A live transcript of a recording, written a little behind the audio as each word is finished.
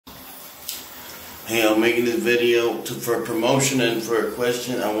Hey, I'm making this video for promotion and for a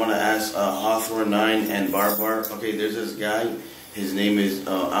question. I want to ask Hwthrn9 and Barbar. Okay, there's this guy. His name is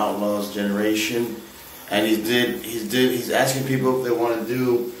Outlaws Generation, and he's asking people if they want to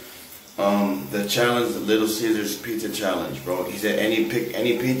do the challenge, the Little Caesars Pizza Challenge, bro. He said pick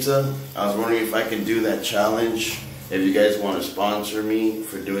any pizza. I was wondering if I can do that challenge. If you guys want to sponsor me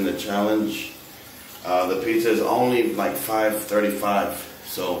for doing the challenge, the pizza is only like $5.35.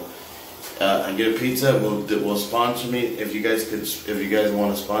 So. I get a pizza. Will sponsor me if you guys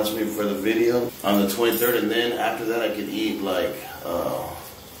want to sponsor me for the video on the 23rd, and then after that I could eat like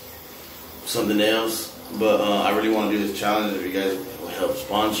something else. But I really want to do this challenge. If you guys will help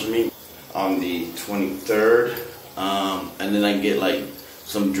sponsor me on the 23rd, and then I can get like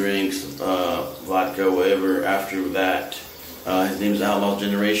some drinks, vodka, whatever. After that. His name is Outlaws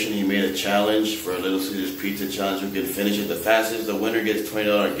Generation. He made a challenge for a Little Caesars Pizza Challenge. We could finish it the fastest. The winner gets a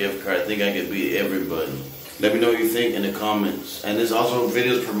 $20 gift card. I think I could beat everybody. Let me know what you think in the comments. And there's also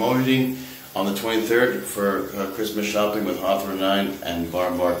videos promoting on the 23rd for Christmas shopping with Hwthrn9 and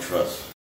barbartrust.